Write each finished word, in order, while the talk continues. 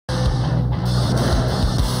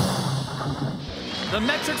The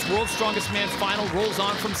Metrics World's Strongest Man final rolls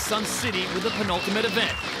on from Sun City with the penultimate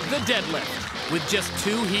event, the deadlift. With just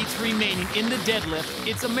 2 heats remaining in the deadlift,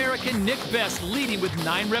 it's American Nick Best leading with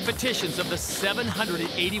 9 repetitions of the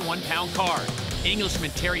 781-pound card.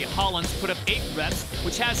 Englishman Terry Hollins put up 8 reps,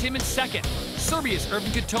 which has him in second. Serbia's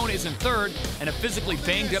Irvin Katona is in third, and a physically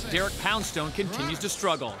banged-up Derek Poundstone continues to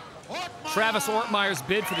struggle. Travis Ortmeyer's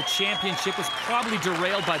bid for the championship was probably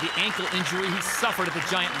derailed by the ankle injury he suffered at the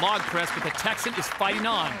giant log press, but the Texan is fighting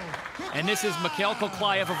on. And this is Mikhail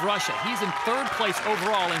Koklyaev of Russia. He's in 3rd place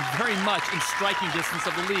overall and very much in striking distance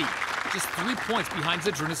of the lead, just 3 points behind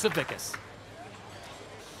Zydrunas Savickas.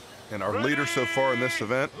 And our leader so far in this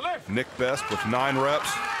event, Nick Best with 9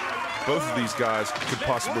 reps. Both of these guys could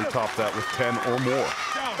possibly top that with 10 or more.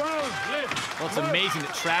 Well, it's amazing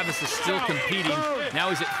that Travis is still competing. Now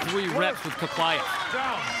he's at 3 reps with Koklyaev.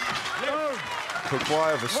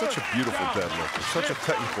 Koklyaev is such a beautiful deadlifter, such a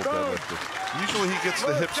technical deadlifter. Usually he gets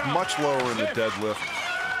the hips much lower in the deadlift.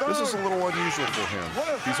 This is a little unusual for him.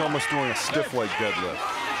 He's almost doing a stiff leg deadlift.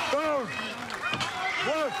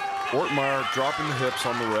 Ortmeyer dropping the hips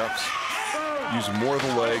on the reps, using more of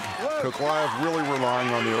the leg. Koklyaev really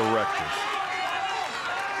relying on the erectors.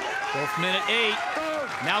 Both minute 8.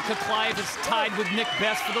 Now Koklyaev is tied with Nick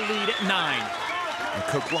Best for the lead at 9. And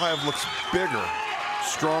Koklyaev looks bigger,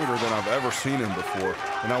 stronger than I've ever seen him before,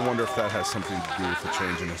 and I wonder if that has something to do with the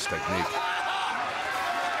change in his technique.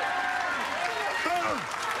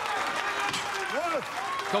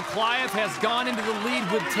 Koklyaev has gone into the lead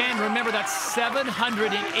with 10. Remember, that's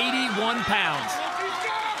 781 pounds.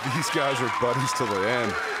 These guys are buddies till the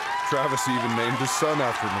end. Travis even named his son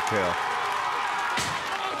after Mikhail.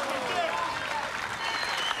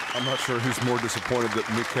 I'm not sure who's more disappointed that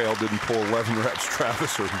Mikhail didn't pull 11 reps,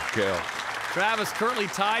 Travis or Mikhail. Travis currently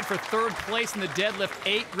tied for 3rd place in the deadlift,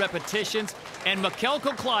 8 repetitions, and Mikhail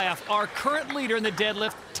Koklyaev, our current leader in the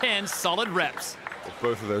deadlift, 10 solid reps. Well,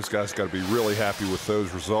 both of those guys got to be really happy with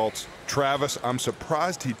those results. Travis, I'm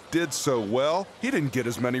surprised he did so well. He didn't get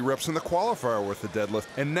as many reps in the qualifier with the deadlift,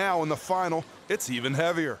 and now in the final, it's even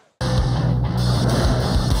heavier.